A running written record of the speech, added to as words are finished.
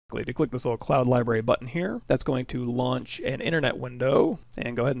If you click this little cloud library button here, that's going to launch an internet window,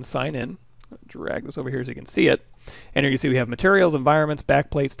 and go ahead and sign in. Drag this over here so you can see it. And here you can see we have materials, environments,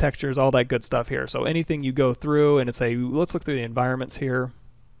 backplates, textures, all that good stuff here. So anything you go through, and it's let's look through the environments here.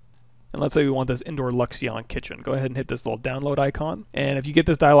 And let's say we want this indoor Luxion kitchen. Go ahead and hit this little download icon. And if you get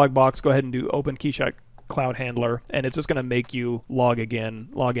this dialog box, go ahead and do open Keyshot Cloud Handler, and it's just going to make you log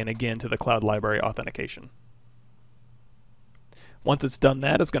in again to the cloud library authentication. Once it's done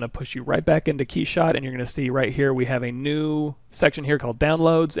that, it's going to push you right back into Keyshot, and you're going to see right here we have a new section here called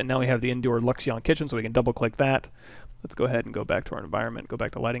Downloads, and now we have the indoor Luxion kitchen, so we can double click that. Let's go ahead and go back to our environment, go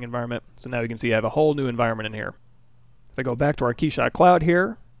back to lighting environment. So now you can see I have a whole new environment in here. If I go back to our Keyshot Cloud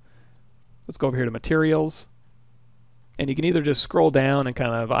here, let's go over here to Materials, and you can either just scroll down and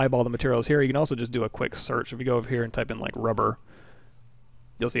kind of eyeball the materials here. You can also just do a quick search. If you go over here and type in like rubber,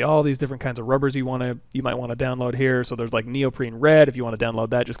 you'll see all these different kinds of rubbers you might want to download here. So there's like neoprene red. If you want to download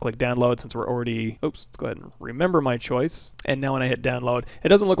that, just click download. Since we're already, let's go ahead and remember my choice. And now when I hit download, it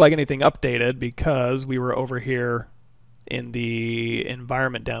doesn't look like anything updated because we were over here in the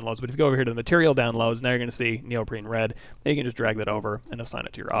environment downloads. But if you go over here to the material downloads, now you're going to see neoprene red. And you can just drag that over and assign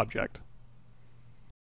it to your object.